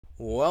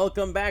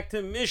Welcome back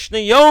to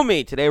Mishna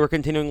Yomi. Today we're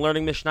continuing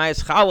learning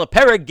Mishnah's Challah,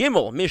 Perek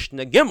Gimel,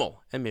 Mishna Gimel,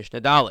 and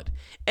Mishna Dalet.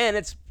 And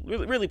it's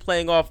really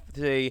playing off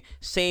the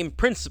same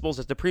principles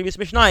as the previous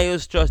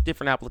Mishnahs, just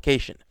different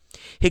application.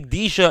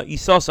 Higdisha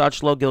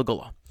Isasach Lo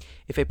Gilgala.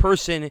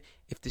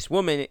 If this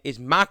woman is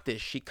makdish,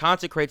 she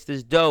consecrates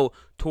this dough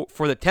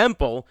for the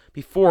temple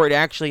before it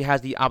actually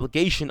has the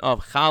obligation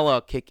of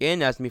challah kick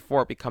in, as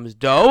before it becomes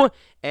dough,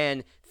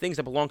 and things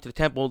that belong to the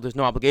temple, there's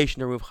no obligation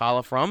to remove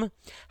challah from.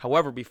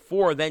 However,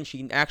 before then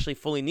she actually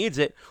fully needs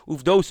it,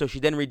 uvdoso, she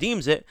then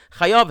redeems it,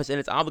 chayavas, and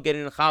it's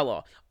obligated in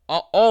challah.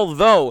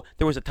 Although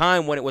there was a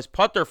time when it was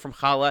putter from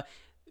challah,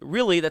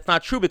 really that's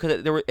not true,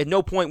 because at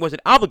no point was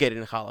it obligated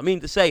in challah. I mean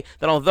to say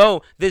that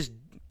although this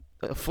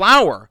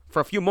flour for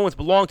a few moments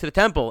belonged to the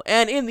temple,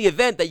 and in the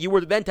event that you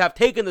were then to have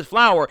taken this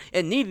flour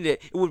and needed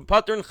it, it would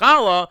putter in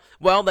challah.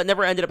 Well, that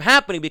never ended up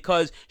happening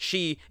because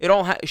she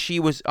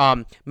was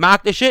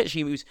makdish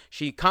it.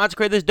 She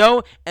consecrated this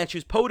dough, and she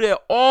was podeh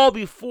all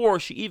before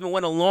she even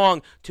went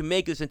along to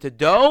make this into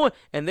dough,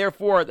 and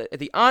therefore at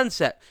the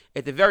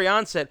very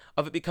onset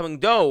of it becoming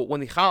dough,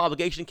 when the challah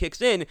obligation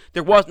kicks in,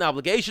 there was an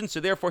obligation, so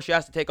therefore she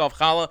has to take off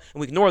challah,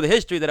 and we ignore the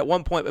history that at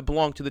one point it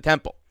belonged to the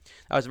temple.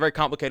 That was a very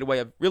complicated way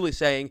of really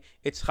saying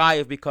it's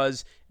chayiv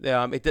because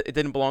it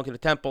didn't belong to the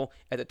temple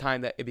at the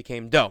time that it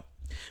became dough.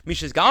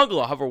 Mishna's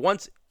galgala, however,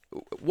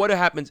 what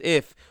happens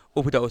if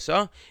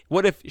upadosa?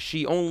 What if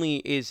she's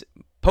only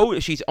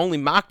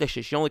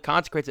makdash, she only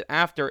consecrates it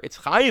after it's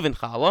chayiv in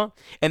challah,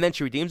 and then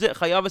she redeems it,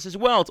 chayavas as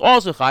well. It's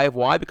also chayiv.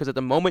 Why? Because at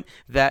the moment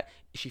that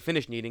she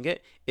finished kneading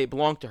it, it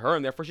belonged to her,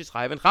 and therefore she's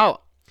chayiv in challah.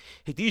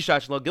 And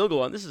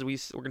this is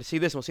we're going to see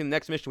this. And we'll see in the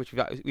next mission, which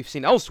we've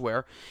seen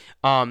elsewhere.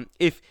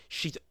 If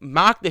she's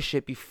makdash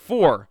it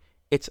before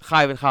it's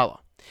chayiv and challah,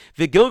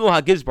 the Gilgal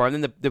HaGizbar,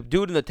 and then the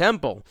dude in the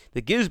temple,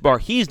 the Gizbar,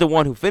 he's the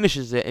one who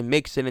finishes it and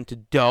makes it into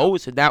dough.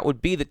 So that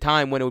would be the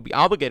time when it would be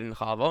obligated in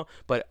challah,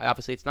 but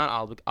obviously it's not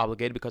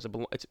obligated because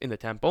it's in the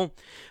temple.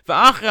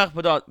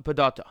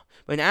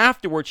 And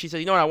afterwards, she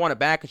says, you know what, I want it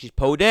back, and she's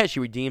podeh, she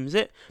redeems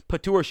it.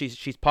 Patur, she's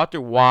patur.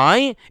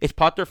 Why? It's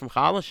patur from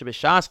challah.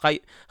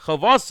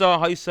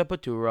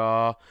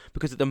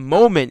 Because at the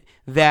moment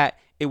that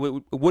it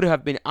would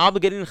have been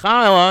obligated in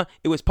challah,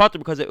 it was patur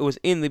because it was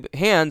in the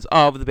hands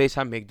of the Beis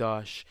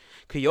HaMikdash.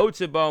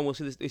 Kiyotzeba, and we'll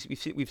see this.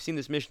 We've seen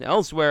this Mishnah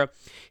elsewhere.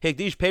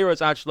 Hekdish peiros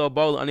achlo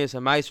bol anis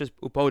hamaisros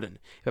upodin.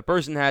 If a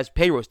person has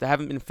peiros that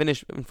haven't been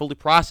finished and fully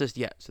processed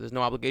yet, so there's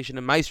no obligation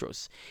in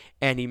maisros,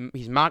 and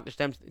he's makdash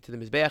them to the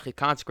mizbeach, he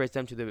consecrates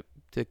them to the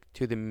Beis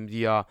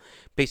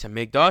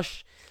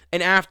HaMikdash,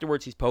 and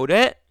afterwards he's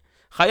podeh.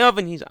 Chayav,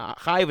 and he's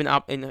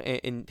chayav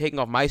in taking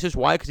off maisros.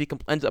 Why? Because he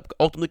ends up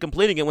ultimately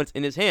completing it when it's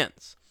in his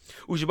hands.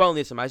 Or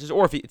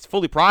if it's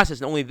fully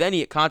processed and only then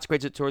he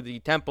consecrates it toward the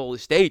temple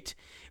estate,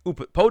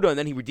 upoda, and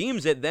then he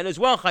redeems it, then as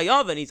well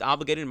chayav, and he's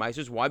obligated in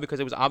maisros. Why? Because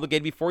it was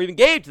obligated before he even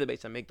gave to the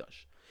Beis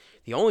HaMikdash.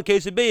 The only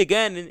case would be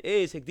again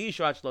is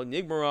hekdishat lo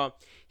nigmara.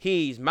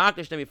 He's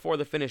makdash them before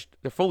they're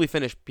fully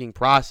finished being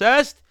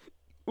processed.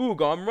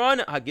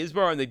 Ugamran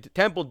hagizbar, and the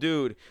temple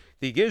dude,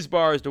 the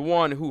gizbar, is the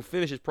one who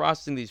finishes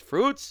processing these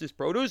fruits, this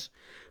produce.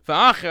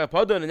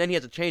 And then he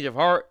has a change of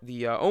heart,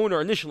 the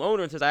initial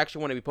owner, and says, I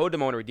actually want to be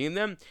podem, I want to redeem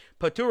them.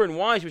 Paturin,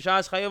 why? How you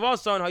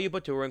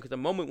paturin? Because the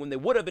moment when they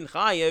would have been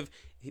chayiv,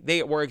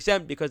 they were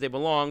exempt because they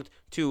belonged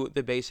to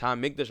the Beis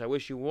HaMikdash. I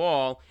wish you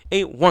all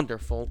a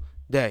wonderful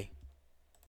day.